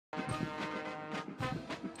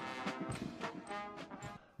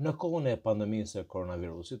Në kohën e pandemisë së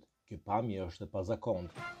koronavirusit, ky pamje është e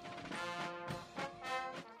pazakontë.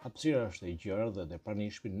 Hapësira është e gjerë dhe të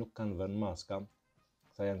pranishmit nuk kanë vënë maska.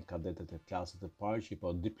 Këta janë kadetët e klasës të parë që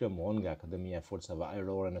po diplomuan nga Akademia e Frocave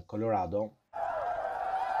Ajrore në Kolorado.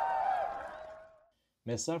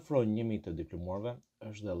 Me sa afron 1000 të diplomuarve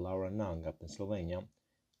është dhe Laura nga Pennsylvania.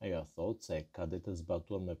 Ajo thotë se kadetët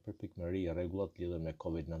zbatuan me përpikmëri rregullat lidhur me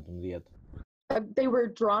COVID-19.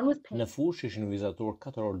 Në fushë ishin vizator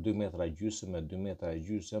 4 orë 2 metra gjysmë me 2 metra e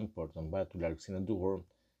gjysmë për të mbajtur largësinë e duhur.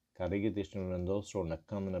 Karriget ishin vendosur në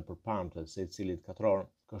këmbën e përparme të secilit katror,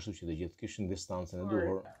 kështu që të gjithë kishin distancën e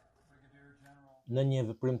duhur. Në një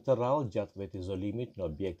veprim të rrallë gjatë vetë izolimit në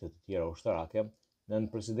objekte të tjera ushtarake,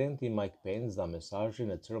 Nënpresidenti Mike Pence dha mesazhin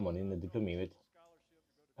në ceremoninë e diplomimit.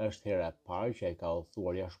 Është hera e parë që ai ka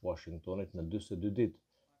udhëtuar jashtë Washingtonit në 42 ditë.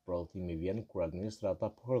 Por udhëtimi vjen kur administrata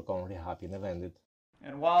po kërkon rihapjen e vendit.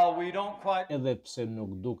 Edhe pse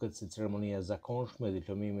nuk duket si ceremonia e zakonshme e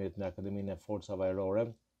diplomimit në Akademinë e Forcave Ajrore,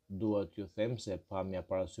 duhet t'ju them se pamja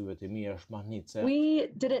para syve të mi është mahnitse.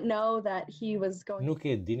 Nuk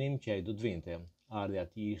e dinim që ai do të vinte. Ardha e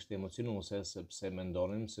tij ishte emocionuese sepse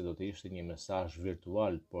mendonim se do të ishte një mesazh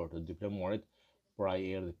virtual për të diplomuarit, por ai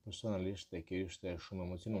erdhi personalisht dhe kjo ishte shumë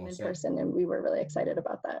emocionuese.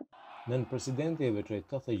 Nënpresidenti e veçoi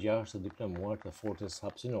 86 të diplomuar të forcës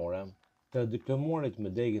hapësinore. Të diplomuarit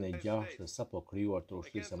me degën e 6 të sapo krijuar të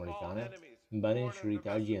ushtrisë amerikane mbanin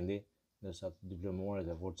shërita argjendi, ndërsa të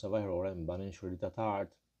diplomuarit e forcave ajrore mbanin shërita të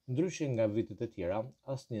artë. Ndryshe nga vitet e tjera,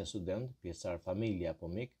 asnjë student, pjesëtar familje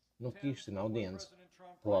apo mik nuk kishte në audiencë,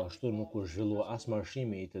 po ashtu nuk u zhvillua as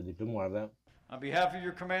marshimi i të diplomuarve.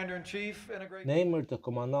 Në emër të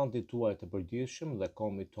komandantit tuaj të përgjithshëm dhe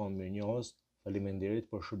komit ton mirënjohës, faleminderit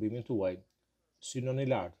për shërbimin tuaj. Synoni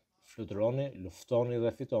lart, fluturoni, luftoni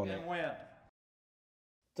dhe fitoni.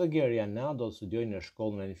 Të gjerja na do të studiojnë në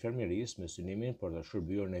shkollën e infermierisë me synimin për të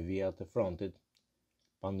shërbyer në vijat të frontit.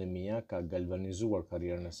 Pandemia ka galvanizuar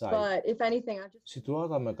karrierën e saj.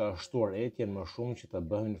 Situata më ka shtuar etjen më shumë që të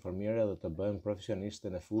bëhem infermiere dhe të bëhem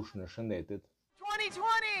profesioniste në fushën e shëndetit.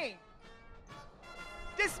 2020!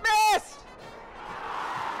 Dismissed!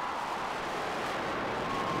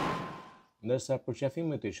 Ndërsa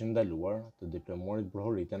përqafimet ishin ndaluar, të diplomuarit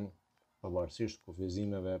brohoriten, pavarësisht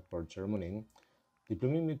kufizimeve për ceremoninë,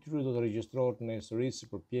 diplomimi i tyre do të regjistrohet në histori si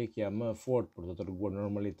përpjekja më e fortë për të treguar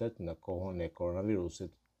normalitet në kohën e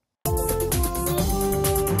koronavirusit.